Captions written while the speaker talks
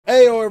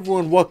Hey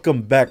everyone,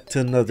 welcome back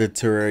to another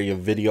Terraria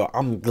video.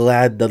 I'm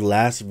glad the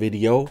last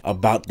video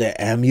about the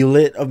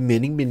Amulet of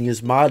Many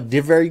Minions mod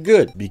did very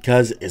good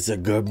because it's a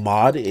good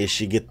mod. It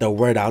should get the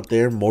word out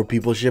there. More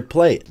people should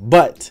play it.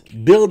 But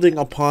building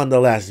upon the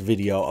last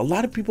video, a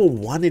lot of people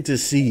wanted to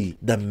see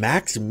the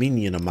max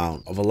minion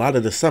amount of a lot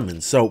of the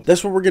summons. So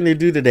that's what we're going to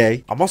do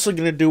today. I'm also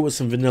going to do it with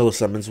some vanilla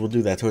summons. We'll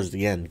do that towards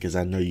the end because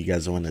I know you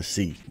guys want to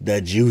see the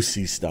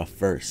juicy stuff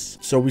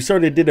first. So we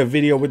did a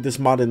video with this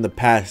mod in the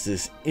past,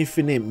 this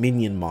infinite minion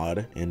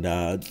mod, and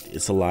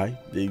it's a lie.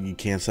 You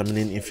can't summon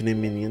in infinite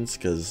minions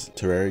because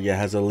Terraria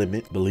has a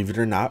limit, believe it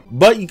or not.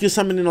 But you can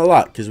summon in a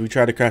lot because we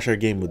tried to crash our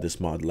game with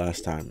this mod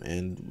last time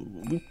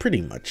and we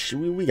pretty much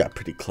we got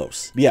pretty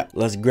close. But yeah,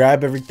 let's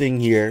grab everything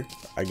here.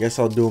 I guess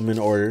I'll do them in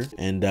order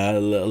and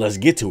let's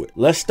get to it.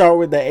 Let's start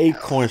with the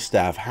acorn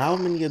staff. How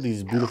many of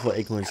these beautiful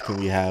acorns can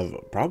we have?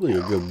 Probably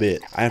a good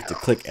bit. I have to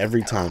click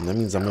every time. That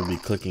means I'm gonna be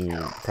clicking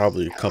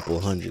probably a couple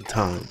hundred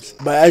times.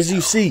 But as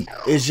you see,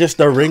 it's just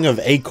a ring of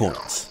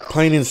acorns,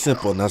 plain and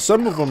simple. Now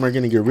some of them are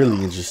gonna get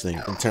really interesting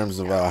in terms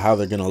of how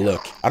they're gonna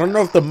look. I don't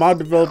know if the mod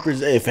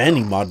developers, if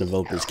any mod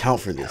developers,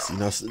 count for this, you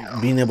know,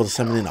 being able to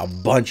summon in a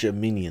bunch of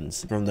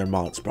minions from their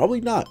mods.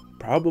 Probably not,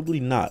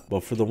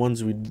 but for the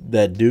ones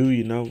that do,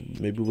 you know,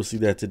 maybe we'll see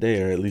that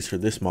today, or at least for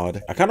this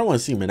mod. I kind of want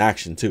to see them in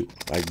action too.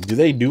 Like, do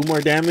they do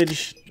more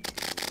damage?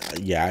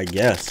 Yeah, I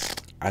guess.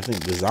 I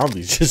think the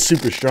zombie's just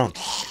super strong.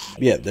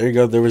 Yeah, there you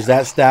go. There was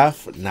that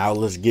staff. Now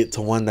let's get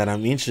to one that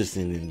I'm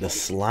interested in, the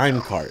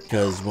slime cart.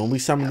 Because when we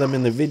summoned them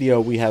in the video,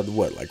 we had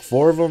what, like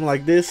 4 of them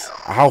like this?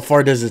 How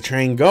far does the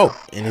train go?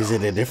 And is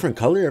it a different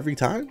color every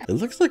time? It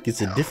looks like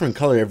it's a different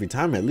color every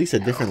time, at least a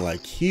different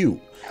like hue,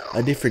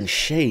 a different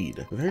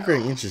shade. Very,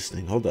 very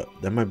interesting. Hold up,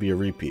 that might be a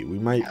repeat. We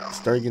might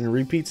start getting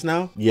repeats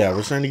now. Yeah,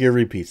 we're starting to get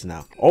repeats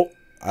now. Oh,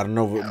 I don't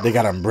know, they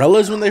got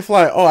umbrellas when they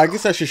fly. Oh, I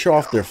guess I should show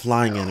off their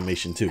flying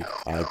animation too,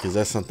 because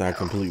that's something I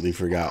completely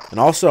forgot. And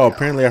also,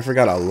 apparently I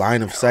forgot a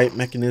line of sight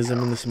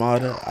mechanism in this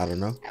mod. I don't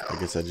know, I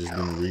guess I just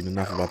didn't read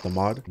enough about the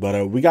mod.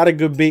 But we got a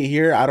good bit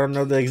here. I don't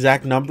know the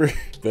exact number,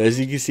 but as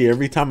you can see,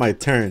 every time I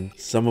turn,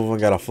 some of them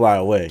gotta fly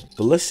away.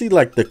 But let's see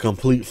like the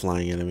complete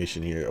flying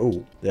animation here.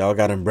 Oh, they all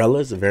got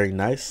umbrellas, very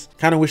nice.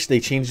 Kind of wish they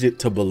changed it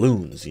to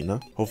balloons, you know.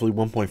 Hopefully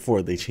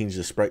 1.4 they changed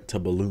the sprite to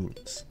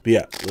balloons. But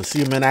yeah, let's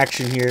see them in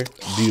action here.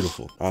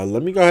 Beautiful.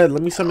 Let me go ahead,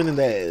 let me summon in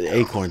the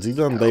acorns,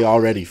 even though they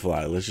already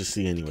fly. Let's just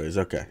see anyways.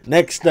 Okay,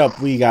 next up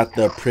we got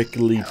the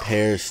prickly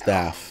pear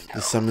staff.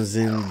 This summons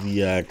in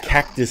the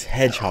cactus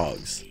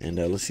hedgehogs, and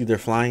let's see their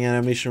flying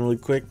animation really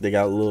quick. They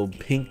got little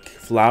pink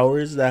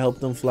flowers that help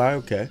them fly.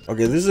 Okay,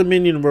 this is a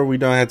minion where we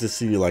don't have to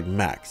see like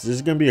max.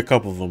 There's gonna be a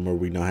couple of them where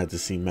we don't have to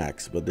see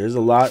max, but there's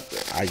a lot.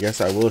 I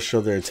guess I will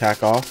show their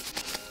attack off.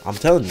 I'm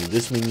telling you,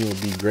 this minion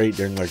would be great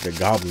during like the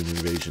goblin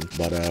invasion,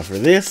 but for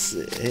this,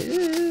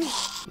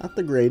 not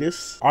the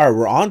greatest. All right,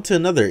 we're on to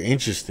another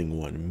interesting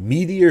one,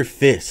 meteor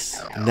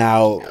fists.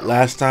 Now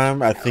last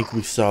time I think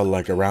we saw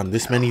like around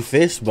this many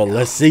fists, but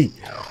let's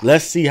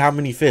see how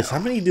many fists. How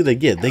many do they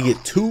get? They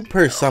get 2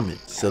 per summon,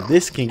 so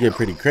this can get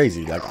pretty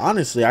crazy. Like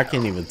honestly, I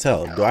can't even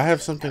tell. Do I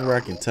have something where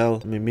I can tell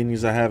how many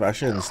minions I have? I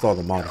should install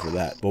the mod for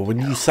that. But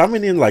when you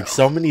summon in like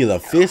so many of the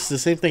fists, the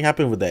same thing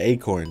happened with the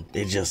acorn.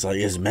 It just like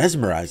is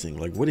mesmerizing.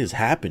 Like, what is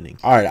happening?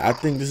 All right, I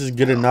think this is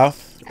good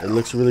enough. It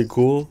looks really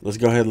cool. Let's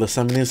go ahead, let's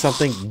summon in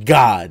something.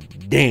 God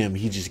damn,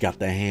 he just got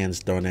the hands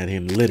thrown at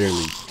him,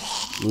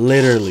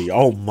 literally.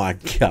 Oh my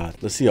god.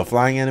 Let's see a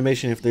flying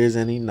animation if there's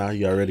any. No,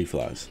 he already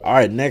flies. All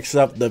right, next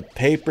up, the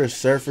paper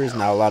surfers.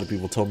 Now a lot of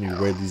people told me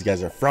where these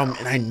guys are from,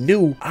 and I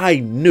knew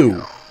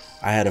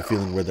I had a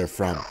feeling where they're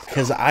from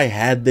because I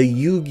had the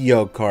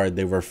Yu-Gi-Oh card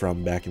they were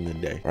from back in the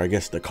day, or I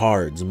guess the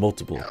cards,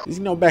 multiple. Because,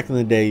 you know, back in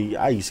the day,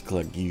 I used to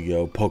collect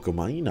Yu-Gi-Oh,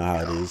 Pokemon, you know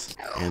how it is.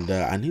 And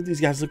I knew these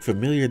guys look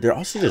familiar. They're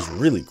also just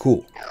really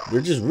cool.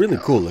 They're just really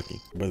cool looking.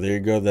 But there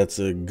you go. That's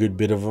a good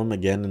bit of them.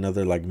 Again,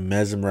 another like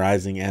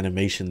mesmerizing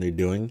animation they're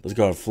doing. Let's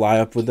go ahead and fly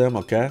up with them,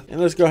 okay? And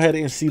let's go ahead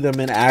and see them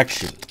in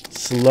action.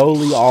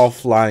 Slowly all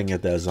flying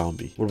at that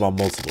zombie. What about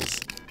multiples?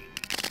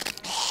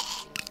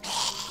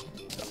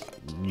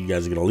 You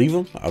guys are gonna leave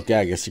him? Okay,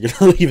 I guess you're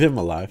gonna leave him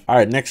alive. All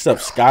right, next up,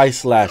 Sky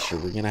Slasher.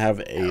 We're gonna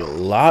have a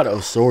lot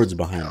of swords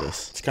behind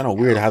us. It's kind of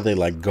weird how they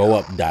like go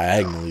up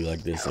diagonally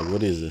like this. Like,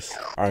 what is this?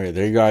 All right,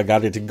 there you go. I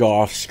got it to go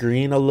off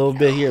screen a little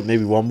bit here.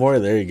 Maybe one more.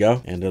 There you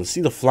go. And let's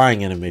see the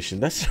flying animation.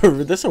 That's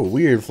a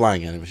weird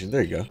flying animation.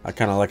 There you go. I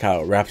kind of like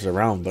how it wraps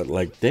around, but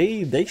like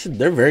they're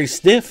very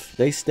stiff.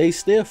 They stay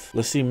stiff.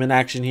 Let's see them in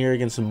action here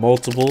against some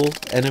multiple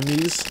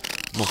enemies.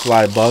 I'm gonna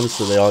fly above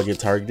so they all get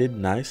targeted.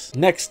 Nice.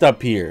 Next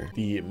up here,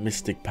 the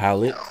Mystic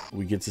Palette.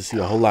 We get to see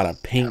a whole lot of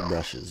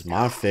paintbrushes.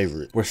 My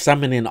favorite. We're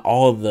summoning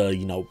all the,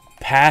 you know,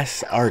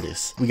 past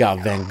artists. We got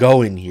Van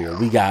Gogh in here.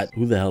 We got,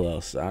 who the hell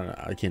else?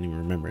 I can't even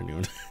remember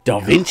anyone. Da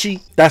Vinci.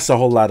 That's a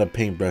whole lot of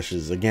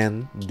paintbrushes.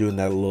 Again, doing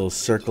that little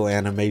circle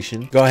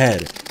animation. Go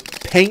ahead.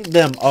 Paint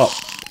them up.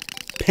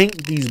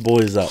 paint these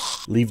boys up.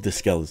 Leave the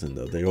skeleton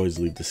though. They always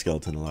leave the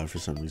skeleton alive for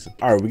some reason.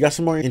 All right, we got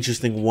some more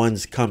interesting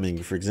ones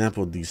coming. For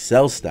example, these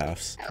cell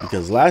staffs,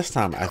 because last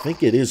time I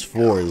think it is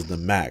 4 is the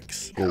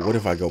max. But what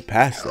if I go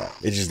past that?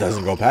 It just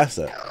doesn't go past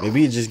that.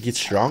 Maybe it just gets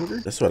stronger.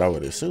 That's what I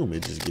would assume.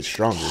 It just gets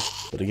stronger.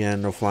 But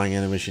again, no flying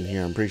animation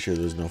here. I'm pretty sure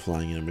there's no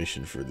flying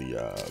animation for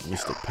the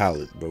Mystic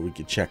Palette, but we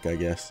could check, I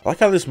guess. I like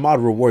how this mod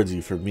rewards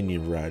you for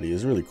minion variety.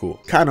 It's really cool.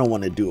 Kind of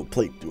want to do a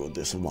playthrough of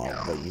this mod,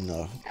 but you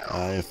know,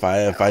 if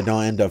I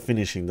don't end up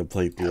finishing the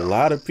playthrough, a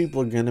lot of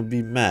people are gonna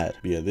be mad.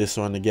 But yeah, this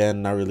one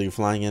again, not really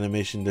flying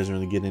animation, doesn't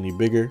really get any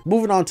bigger.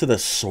 Moving on to the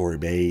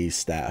sorbet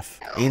staff,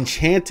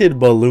 enchanted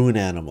balloon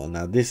animal.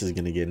 Now this is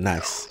gonna get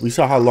nice. We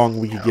saw how long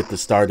we could get the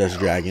Stardust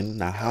Dragon.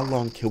 Now how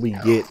long can we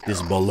get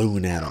this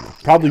balloon animal?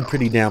 Probably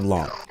pretty damn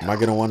long. Am I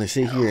gonna want to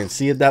sit here and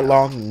see it that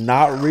long?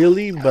 Not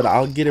really, but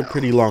I'll get it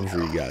pretty long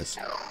for you guys.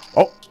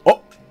 Oh,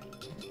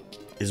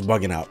 it's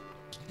bugging out.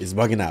 It's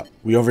bugging out.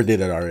 We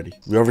overdid it already.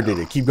 We overdid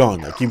it. Keep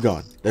going though. Keep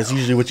going. That's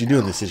usually what you do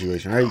in this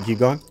situation, right? You keep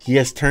going. He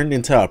has turned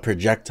into a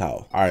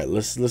projectile. All right,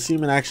 let's see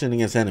him in action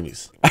against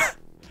enemies.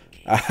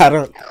 I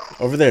don't.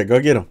 Over there. Go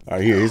get him. All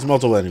right, here's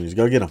multiple enemies.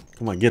 Go get him.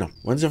 Come on, get him.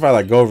 When's if I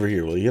like go over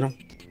here? Will you get him?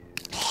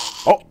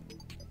 Oh,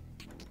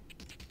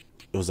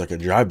 it was like a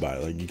drive-by.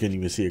 Like you couldn't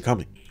even see it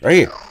coming. Right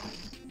here.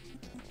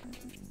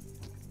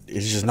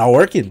 It's just not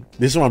working.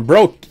 This one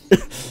broke.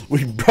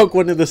 We broke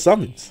one of the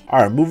summons.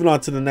 All right, moving on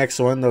to the next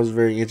one. That was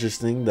very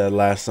interesting, that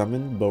last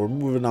summon. But we're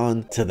moving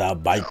on to the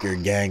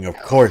biker gang, of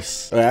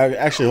course.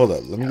 Actually, hold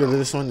up. Let me go to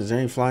this one. Is there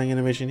any flying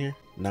animation here?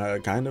 No,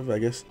 kind of, I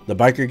guess. The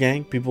biker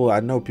gang. I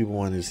know people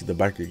wanted to see the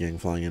biker gang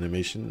flying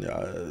animation.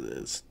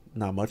 It's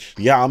not much.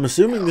 Yeah, I'm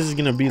assuming this is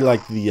gonna be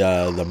like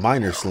the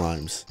minor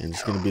slimes, and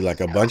it's gonna be like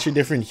a bunch of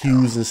different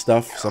hues and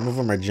stuff. Some of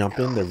them are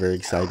jumping. They're very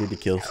excited to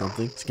kill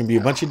something. It's gonna be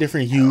a bunch of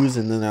different hues,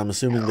 and then I'm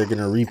assuming they're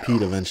gonna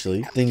repeat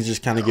eventually. Things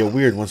just kind of get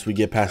weird once we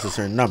get past a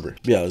certain number.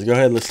 But yeah, let's go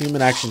ahead. Let's see them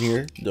in action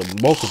here. The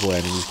multiple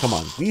enemies. Come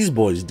on, these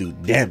boys do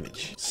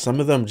damage. Some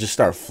of them just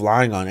start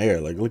flying on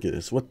air. Like, look at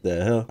this. What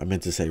the hell? I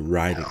meant to say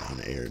riding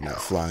on air,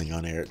 not flying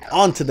on air.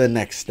 On to the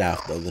next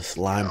staff though, the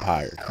slime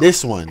pyre.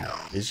 This one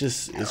is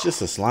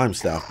just a slime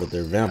staff, but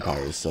they're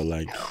vampires, so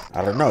like,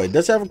 I don't know. It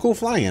does have a cool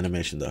flying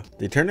animation though.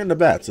 They turn into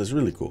bats. It's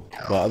really cool.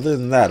 But other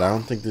than that, I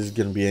don't think there's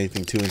gonna be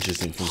anything too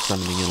interesting from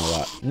summoning in a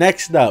lot.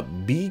 Next up,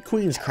 Bee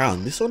Queen's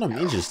Crown. This one I'm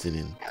interested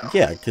in.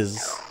 Yeah, because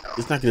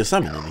it's not gonna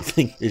summon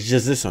anything. It's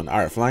just this one. All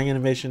right, flying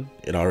animation.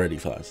 It already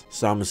flies.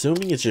 So I'm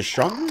assuming it's just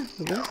stronger.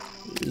 Okay.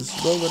 Is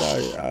what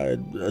I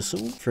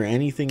assume. For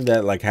anything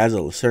that like has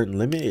a certain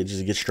limit, it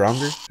just gets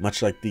stronger,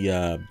 much like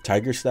the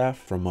tiger staff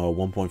from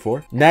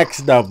 1.4.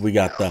 Next up, we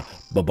got the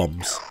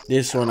bums.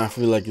 This one I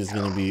feel like is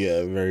gonna be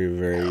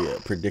very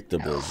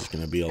predictable. It's just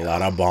gonna be a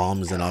lot of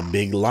bombs and a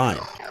big line.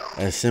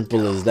 As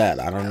simple as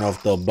that. I don't know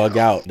if they'll bug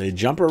out. They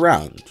jump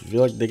around. I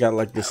feel like they got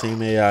like the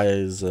same AI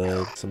as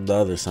some of the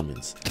other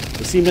summons.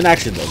 Let's see him in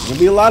action though. There's gonna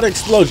be a lot of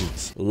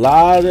explosions. A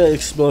lot of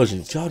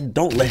explosions. Y'all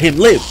don't let him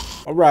live.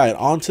 All right,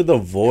 on to the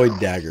Void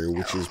Dagger,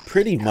 which is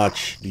pretty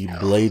much the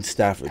Blade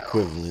Staff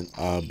equivalent,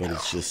 but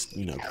it's just,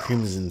 you know,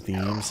 crimson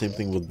theme. Same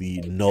thing with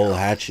the Null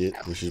Hatchet,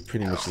 which is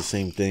pretty much the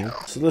same thing.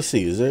 So let's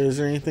see. Is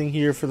there anything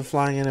here for the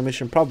flying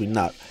animation? Probably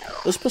not.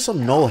 Let's put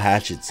some Null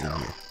Hatchets in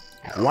here.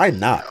 Why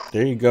not?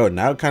 There you go.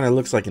 Now it kind of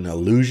looks like an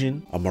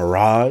illusion, a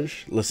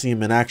mirage. Let's see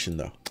him in action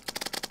though.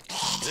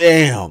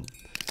 Damn.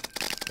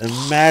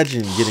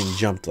 Imagine getting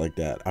jumped like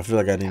that. I feel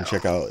like I didn't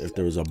check out if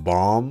there was a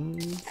bomb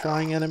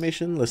flying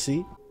animation. Let's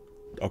see.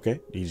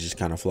 Okay, he just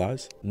kind of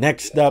flies.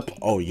 Next up,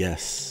 oh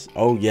yes,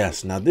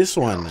 now this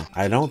one,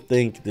 I don't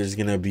think there's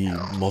gonna be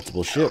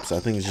multiple ships. I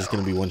think it's just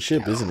gonna be one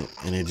ship, isn't it?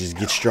 And it just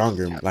gets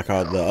stronger, like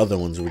how the other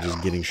ones were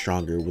just getting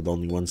stronger with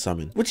only one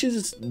summon, which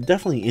is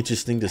definitely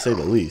interesting to say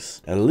the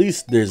least. At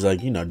least there's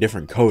like, you know,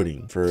 different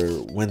coding for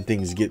when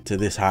things get to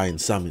this high in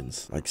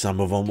summons. Like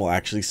some of them will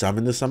actually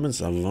summon the summon,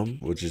 some of them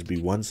will just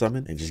be one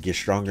summon and just get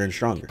stronger and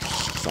stronger.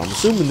 So I'm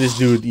assuming this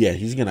dude, yeah,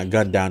 he's gonna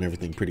gun down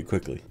everything pretty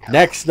quickly.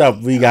 Next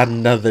up, we got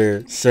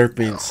another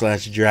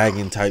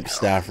serpent/dragon type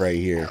staff right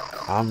here.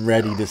 I'm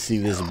ready to see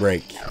this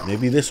break.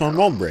 Maybe this one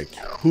won't break.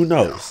 Who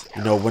knows?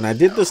 You know, when I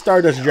did the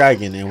Stardust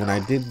Dragon and when I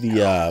did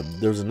the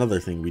there was another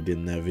thing we did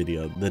in that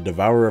video, the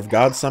Devourer of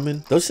God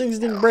summon, those things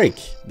didn't break.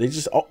 They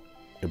just, oh,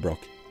 it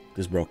broke.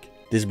 This broke.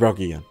 This broke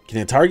again. Can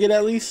it target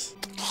at least?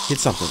 Hit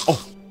something.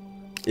 Oh,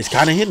 it's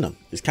kind of hitting them.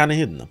 It's kind of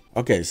hitting them.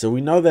 Okay, so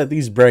we know that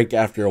these break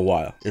after a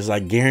while. It's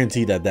like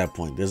guaranteed at that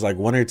point. There's like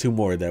one or two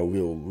more that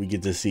we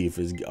get to see if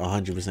it's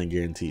 100%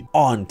 guaranteed.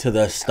 On to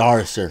the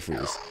Star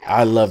Surfers.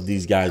 I love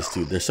these guys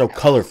too. They're so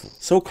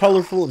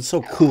colorful and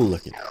so cool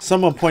looking.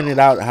 Someone pointed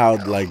out how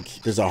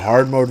like there's a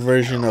hard mode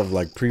version of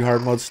like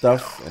pre-hard mode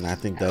stuff, and I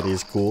think that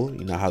is cool.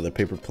 You know how the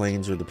paper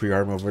planes were the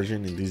pre-hard mode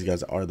version, and these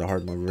guys are the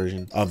hard mode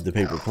version of the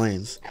paper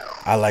planes.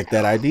 I like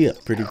that idea.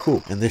 Pretty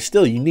cool, and they're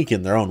still unique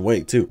in their own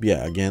way too.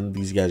 Yeah, again,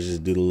 these guys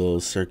just do the little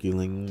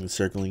little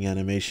circling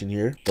animation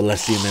here. But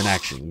let's see him in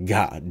action.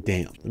 God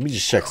damn. Let me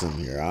just check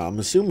something here. I'm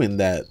assuming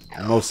that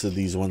most of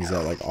these ones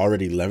that like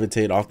already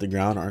levitate off the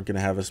ground aren't gonna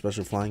have a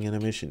special flying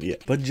animation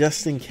yet. But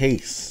just in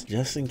case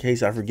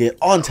I forget,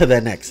 on to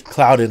the next.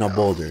 Cloud in a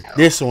boulder.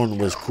 This one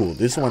was cool.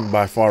 This one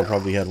by far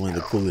probably had one of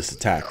the coolest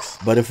attacks.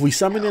 But if we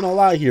summon in a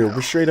lot here,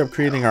 we're straight up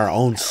creating our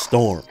own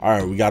storm. All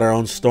right, we got our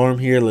own storm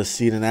here. Let's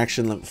see it in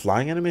action.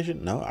 Flying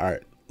animation? No? All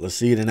right, let's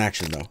see it in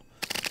action though.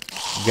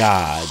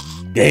 God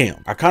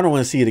damn. I kind of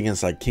want to see it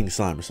against like King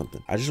Slime or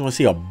something. I just want to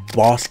see a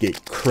boss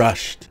get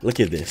crushed. Look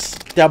at this.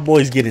 That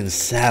boy's getting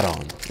sat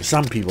on.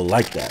 Some people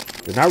like that.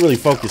 They're not really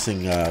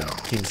focusing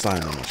King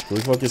Slime that much. Can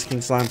we focus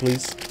King Slime,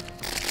 please?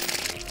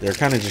 They're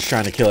kind of just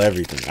trying to kill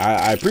everything.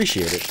 I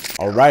appreciate it.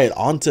 All right,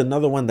 on to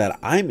another one that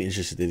I'm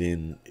interested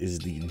in is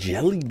the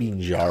jelly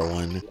bean jar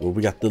one, where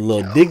we got the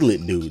little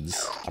Diglett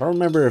dudes. I don't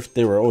remember if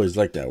they were always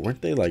like that.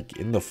 Weren't they like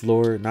in the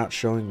floor, not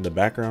showing the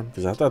background?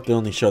 Because I thought they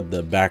only showed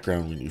the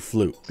background when you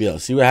flew. But yeah,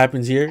 see what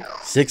happens here?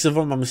 6 of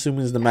them, I'm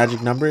assuming, is the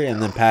magic number,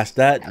 and then past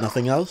that,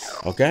 nothing else.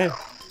 Okay,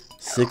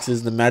 6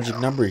 is the magic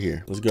number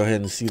here. Let's go ahead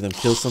and see them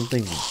kill some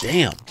things.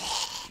 Damn.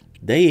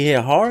 They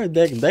hit hard.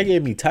 That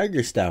gave me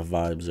tiger staff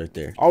vibes right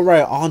there. All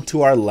right, on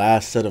to our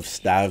last set of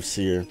staves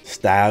here.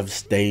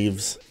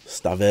 Staves,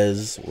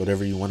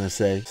 whatever you want to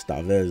say.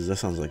 Staves, that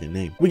sounds like a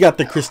name. We got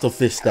the crystal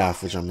fist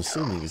staff, which I'm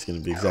assuming is going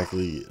to be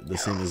exactly the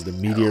same as the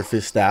meteor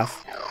fist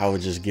staff. How it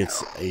just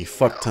gets a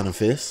fuck ton of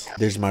fists.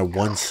 There's my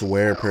 1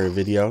 swear per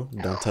video.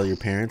 Don't tell your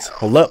parents.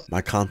 Hold up,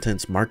 my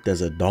content's marked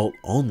as adult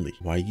only.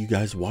 Why are you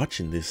guys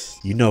watching this?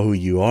 You know who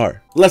you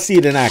are. Let's see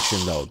it in action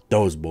though.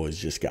 Those boys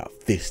just got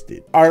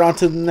fisted. All right, on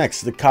to the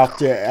next, the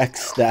Copter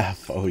X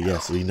staff. Oh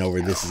yes, we know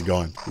where this is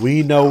going.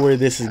 We know where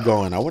this is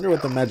going. I wonder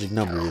what the magic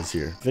number is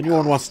here. If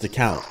anyone wants to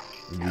count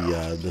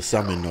the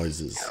summon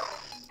noises,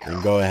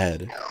 then go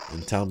ahead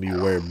and tell me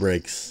where it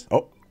breaks.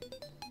 Oh,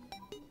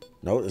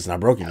 no, it's not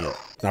broken yet.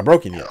 It's not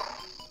broken yet.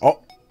 Oh,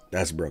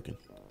 that's broken.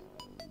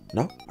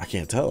 No, I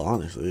can't tell,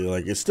 honestly.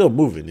 Like, it's still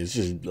moving. It's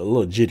just a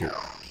little jitter.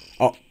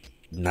 Oh,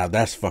 now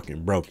that's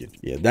fucking broken.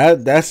 Yeah,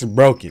 that's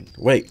broken.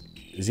 Wait,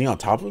 is he on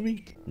top of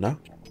me? No?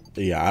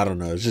 Yeah, I don't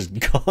know. It's just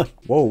gone.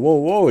 Whoa, whoa,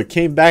 whoa. It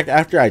came back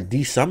after I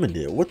desummoned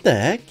it. What the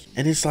heck?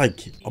 And it's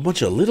like a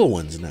bunch of little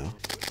ones now.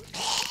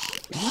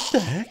 What the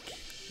heck?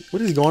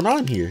 What is going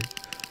on here?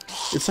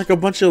 It's like a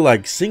bunch of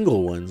like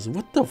single ones.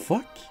 What the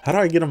fuck? How do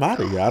I get them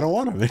out of here? I don't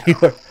want them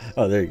anymore.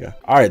 Oh, there you go.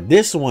 All right,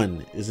 this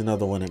one is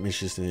another one I'm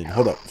interested in.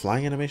 Hold up,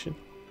 flying animation?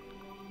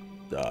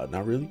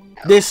 Not really.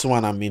 This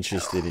one I'm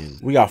interested in.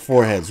 We got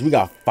 4 heads. We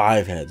got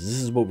 5 heads.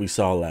 This is what we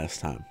saw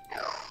last time.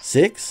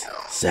 6,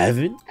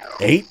 7,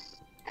 8,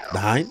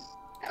 9,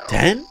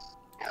 10,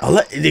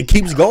 11. It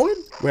keeps going.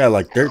 We're at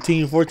like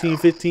 13, 14,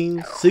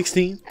 15,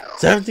 16,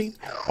 17.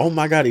 Oh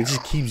my god, it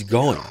just keeps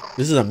going.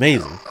 This is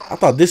amazing. I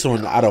thought this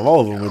one out of all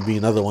of them would be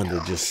another one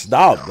to just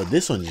stop, but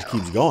this one just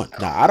keeps going.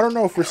 Now, I don't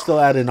know if we're still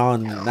adding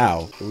on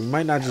now. We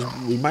might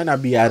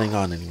not be adding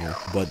on anymore,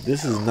 but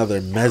this is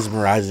another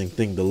mesmerizing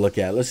thing to look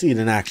at. Let's see it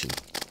in action.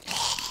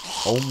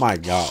 Oh my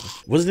god.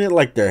 Wasn't it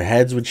like their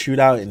heads would shoot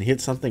out and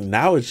hit something?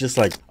 Now it's just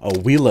like a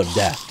wheel of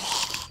death.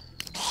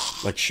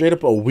 Like straight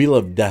up a wheel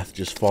of death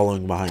just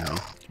following behind me.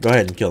 Go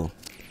ahead and kill him.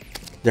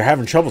 They're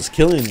having troubles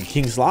killing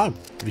King Slime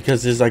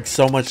because there's like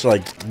so much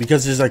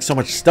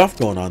stuff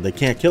going on. They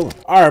can't kill him.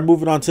 All right,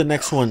 moving on to the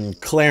next one.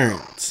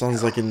 Clarence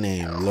sounds like a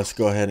name. Let's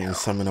go ahead and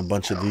summon a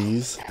bunch of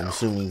these. I'm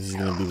assuming this is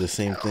gonna be the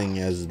same thing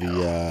as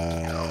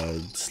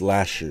the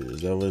slasher.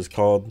 Is that what it's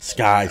called?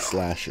 Sky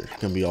slasher.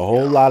 Gonna be a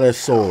whole lot of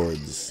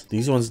swords.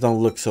 These ones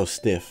don't look so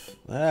stiff.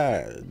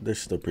 They're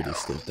still pretty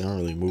stiff. They don't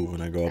really move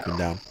when I go up and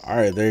down. All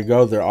right, there you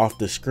go. They're off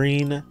the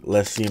screen.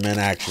 Let's see them in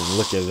action.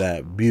 Look at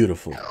that.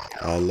 Beautiful.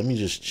 Let me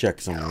just check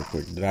something real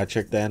quick. Did I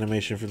check the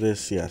animation for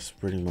this? Yes,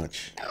 pretty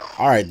much.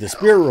 All right, the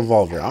Spirit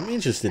Revolver. I'm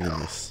interested in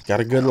this. Got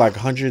a good like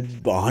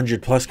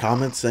 100 plus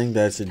comments saying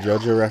that it's a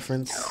JoJo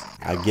reference.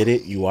 I get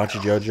it. You watch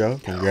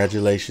JoJo.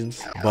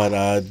 Congratulations.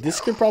 But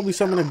this could probably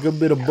summon a good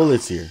bit of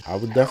bullets here. I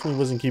definitely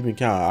wasn't keeping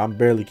count. I'm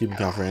barely keeping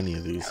count for any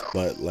of these.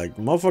 But like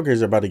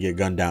motherfuckers are about to get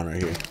gunned down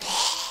right here.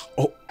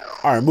 Oh,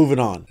 all right, moving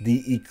on.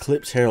 The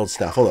Eclipse Herald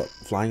Staff. Hold up,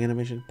 flying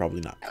animation?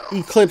 Probably not.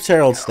 Eclipse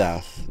Herald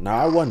Staff. Now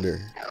I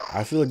wonder.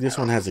 I feel like this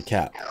one has a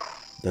cap.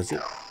 Does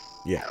it?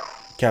 Yeah,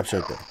 cap's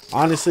right there.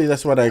 Honestly,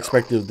 that's what I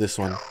expected of this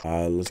one.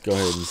 Let's go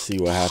ahead and see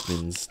what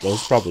happens.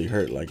 Those probably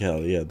hurt like hell.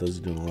 Yeah, those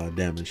are doing a lot of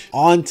damage.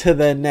 On to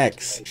the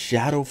next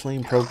Shadow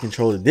Flame Probe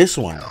Controller. This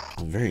one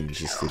I'm very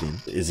interested in.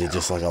 Is it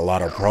just like a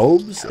lot of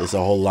probes? It's a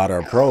whole lot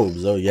of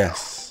probes. Oh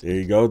yes, there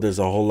you go. There's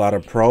a whole lot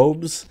of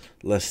probes.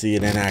 Let's see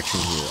it in action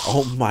here.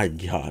 Oh my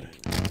god,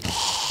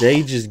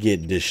 they just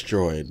get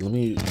destroyed. Let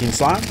me King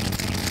Slime.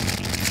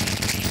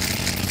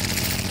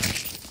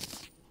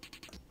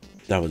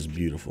 That was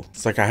beautiful.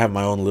 It's like I have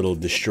my own little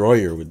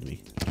destroyer with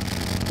me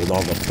with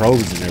all the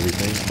probes and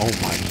everything. Oh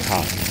my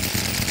god,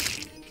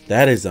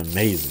 that is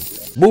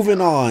amazing.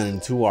 Moving on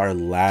to our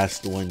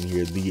last one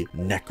here, the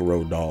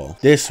Necro Doll.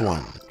 This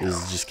one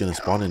is just gonna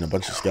spawn in a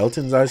bunch of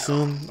skeletons, I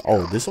assume.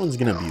 Oh, this one's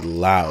gonna be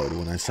loud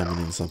when I summon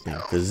in something,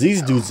 because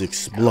these dudes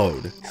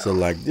explode. So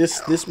like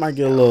this might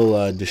get a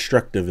little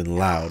destructive and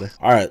loud.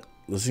 All right,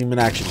 let's see him in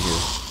action here.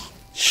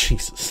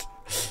 Jesus,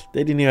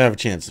 they didn't even have a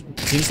chance.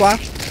 Team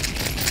slap.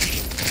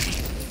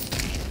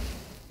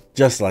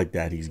 Just like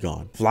that, he's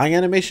gone. Flying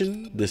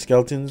animation, the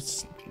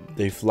skeletons,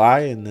 they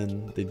fly and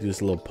then they do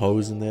this little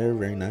pose in there.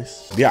 Very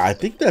nice. Yeah, I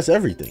think that's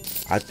everything.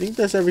 I think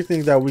that's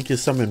everything that we can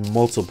summon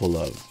multiple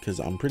of, because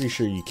I'm pretty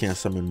sure you can't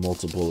summon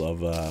multiple of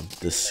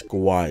the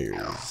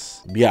squires.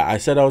 Yeah, I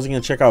said I was gonna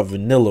check out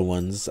vanilla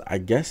ones. I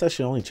guess I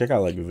should only check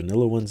out like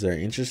vanilla ones that are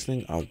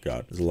interesting. Oh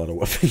god, there's a lot of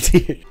weapons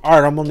here. All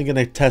right, I'm only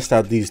gonna test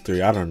out these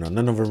three. I don't know,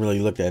 none of them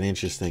really look that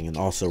interesting, and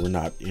also we're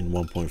not in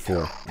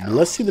 1.4.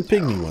 Let's see the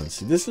pygmy ones.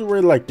 See, this is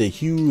where like the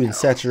hue and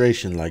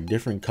saturation, like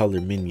different color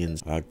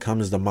minions,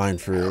 comes to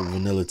mind for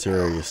vanilla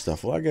Terraria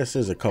stuff. Well, I guess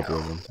there's a couple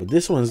of them, but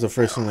this one's the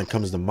first one that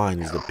comes to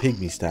mind, is the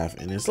pygmy staff,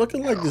 and it's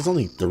looking like there's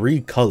only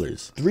 3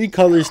 colors. 3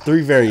 colors,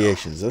 3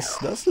 variations.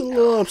 That's a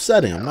little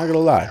upsetting, I'm not gonna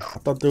lie. I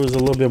thought there was a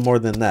little bit more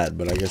than that,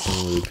 but I guess I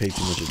don't really pay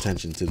too much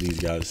attention to these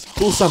guys.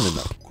 Cool summon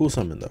though. Cool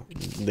summon though.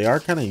 They are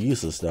kind of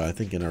useless though, I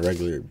think, in a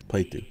regular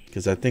playthrough,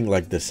 because I think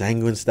like the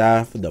sanguine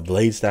staff, the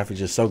blade staff is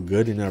just so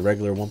good in a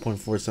regular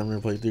 1.4 summoner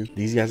playthrough.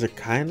 These guys are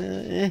kind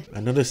of I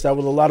noticed that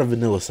with a lot of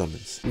vanilla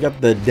summons. We got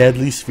the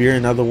deadly sphere,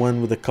 another one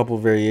with a couple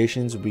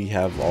variations. We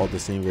have all the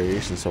same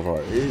variations so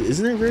far.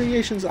 Isn't there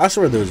variations? I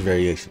swear there was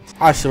variations.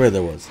 I swear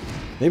there was.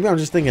 Maybe I'm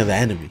just thinking of the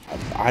enemy.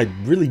 I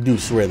really do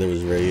swear there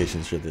was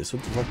variations for this.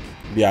 What the fuck?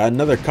 Yeah,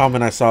 another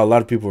comment I saw, a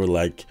lot of people were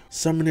like,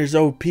 summoner's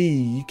OP,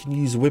 you can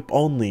use whip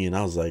only. And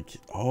I was like,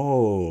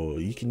 oh,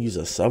 you can use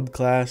a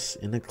subclass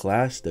in a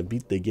class to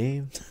beat the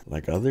game?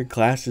 Like other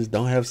classes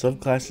don't have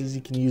subclasses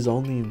you can use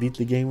only and beat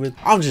the game with?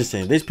 I'm just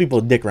saying, there's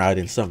people dick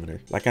riding summoner.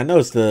 Like I know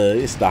it's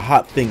the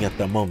hot thing at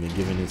the moment,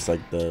 given it's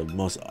like the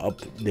most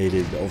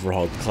updated,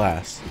 overhauled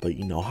class. But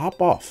you know,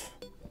 hop off.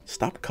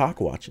 Stop cock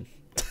watching.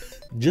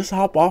 Just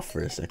hop off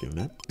for a second,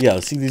 man. Yeah,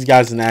 let's see these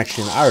guys in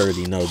action. I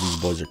already know these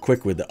boys are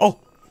quick with it. Oh,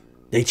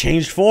 they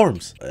changed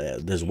forms.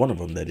 There's one of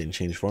them that didn't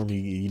change form.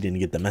 You didn't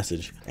get the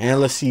message.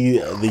 And let's see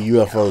the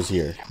UFOs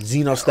here.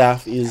 Xeno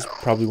staff is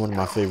probably one of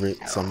my favorite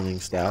summoning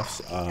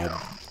staffs.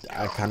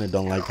 I kind of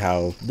don't like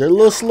how they're a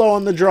little slow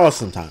on the draw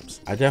sometimes.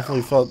 I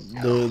definitely felt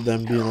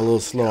them being a little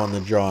slow on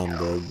the draw on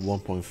the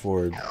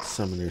 1.4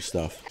 summoner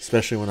stuff,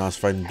 especially when I was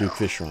fighting Duke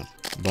Fishron.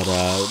 But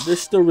they're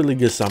still really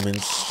good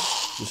summons.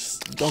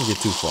 Just don't get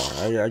too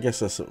far. I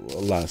guess that's a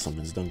lot of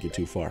summons. Don't get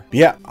too far. But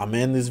yeah, I'm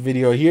ending this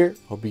video here.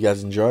 Hope you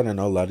guys enjoyed. I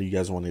know a lot of you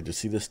guys wanted to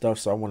see this stuff,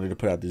 so I wanted to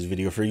put out this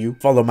video for you.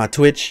 Follow my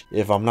Twitch.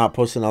 If I'm not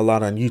posting a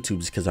lot on YouTube,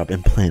 it's because I've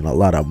been playing a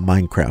lot of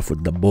Minecraft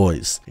with the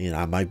boys, and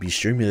I might be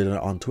streaming it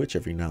on Twitch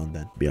every now and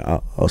then. But yeah,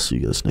 I'll see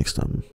you guys next time.